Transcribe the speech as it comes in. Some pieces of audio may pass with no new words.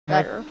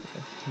better.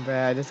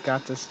 Bruh, I just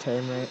got this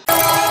tame right.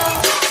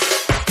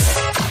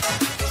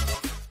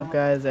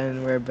 Guys,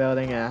 and we're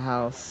building a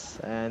house,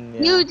 and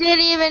yeah. You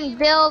didn't even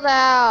build a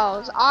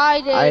house.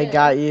 I did. I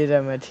got you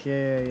the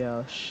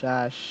material,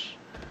 shush.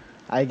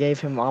 I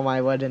gave him all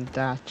my wooden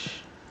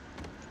thatch.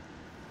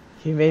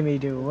 He made me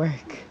do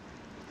work.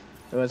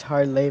 It was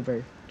hard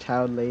labor,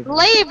 child labor.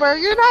 Labor?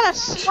 You're not a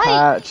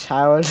slave.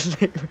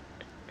 Child labor.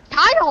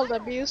 Child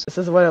abuse. This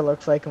is what it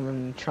looks like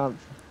when Trump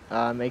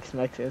makes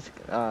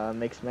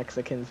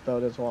Mexicans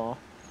build his wall.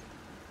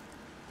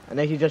 And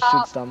then he just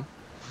shoots them.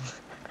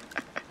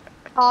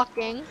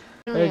 Talking.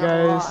 Hey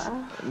guys,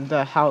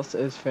 the house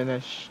is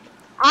finished.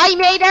 I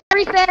made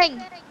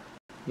everything!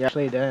 You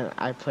actually didn't.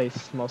 I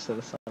placed most of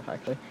the stuff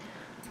actually.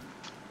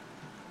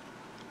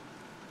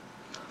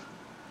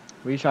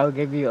 We shall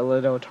give you a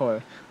little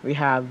tour. We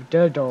have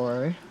the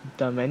door,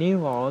 the many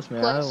walls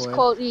made out of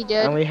wood,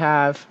 and we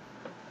have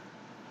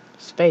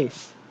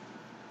space.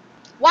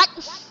 What?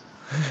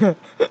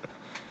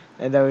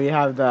 And then we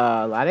have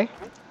the ladder.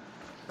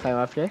 Climb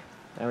up here,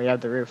 and we have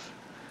the roof.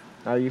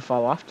 Now you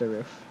fall off the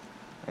roof,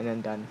 and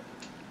then done.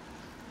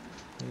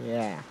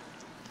 Yeah.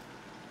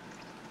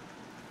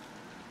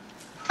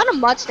 I've done a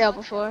mud tail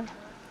before.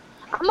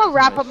 I'm gonna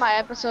wrap up my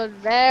episode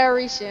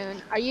very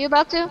soon. Are you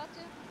about to?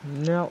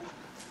 No.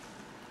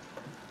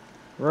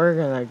 We're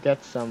gonna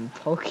get some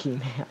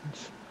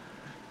Pokemons.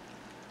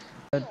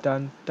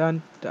 Dun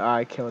dun. Oh,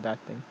 I killed that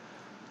thing.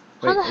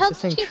 Wait, How the hell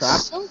is this thing did you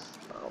trapped? so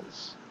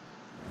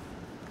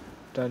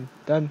Dun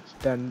dun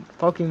dun.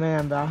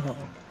 Pokemon battle.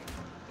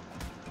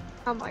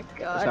 Oh my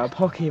god. It's a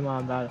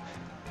Pokemon battle.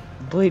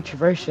 Bleach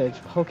versus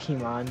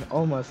Pokemon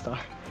almost are.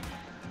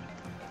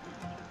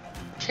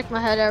 Shake my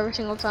head every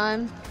single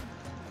time.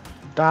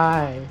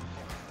 Die.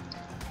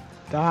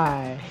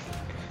 Die.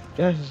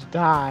 Just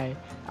die.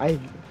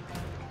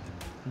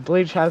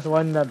 Bleach has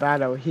won the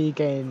battle. He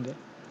gained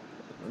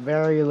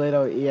very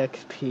little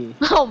EXP.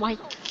 Oh my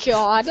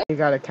god. You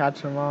gotta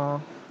catch them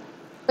all.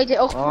 Wait,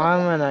 Oh,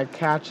 I'm gonna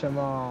catch them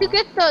all. Did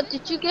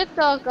you get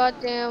the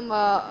goddamn,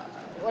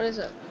 what is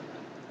it?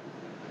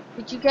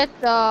 Did you get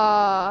the,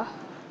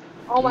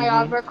 oh my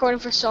god, we're recording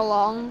for so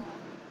long.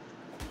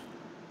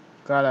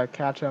 Gotta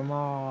catch them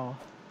all.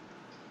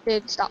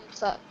 Dude, stop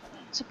that.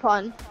 It's a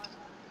pun.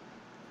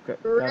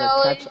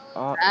 Gotta catch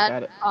all.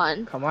 Got it.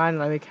 Pun. Come on,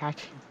 let me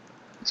catch you.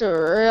 It's a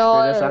real,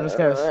 I'm just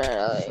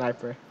gonna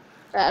sniper.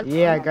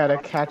 Yeah, I gotta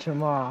catch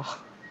them all.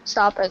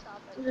 Stop it.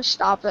 Just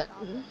stop it.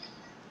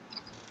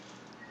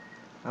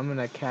 I'm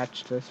gonna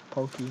catch this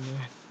Pokemon.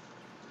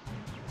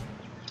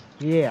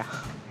 Yeah.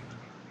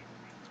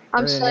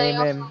 I'm setting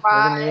up for my...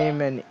 We're gonna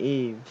name him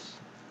Eves.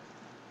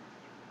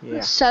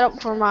 Yeah. Set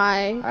up for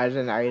my... As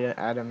an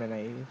Adam and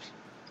Eves.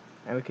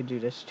 And we could do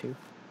this too.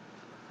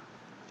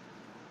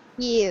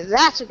 Yeah,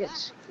 that's a good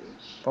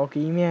screenshot.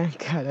 Pokemon,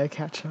 gotta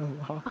catch them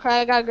all.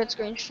 Okay, I got a good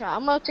screenshot.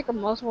 I'm gonna take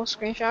multiple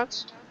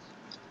screenshots.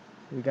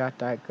 We got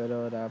that good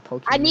old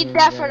Pokemon. I need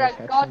that for the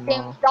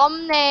goddamn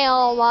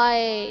thumbnail,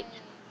 like...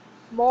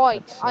 Boy,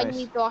 That's I nice.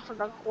 need that for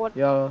the goddamn...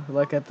 Yo,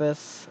 look at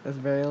this. It's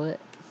very lit.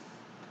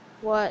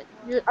 What?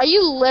 Are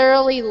you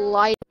literally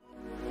lighting?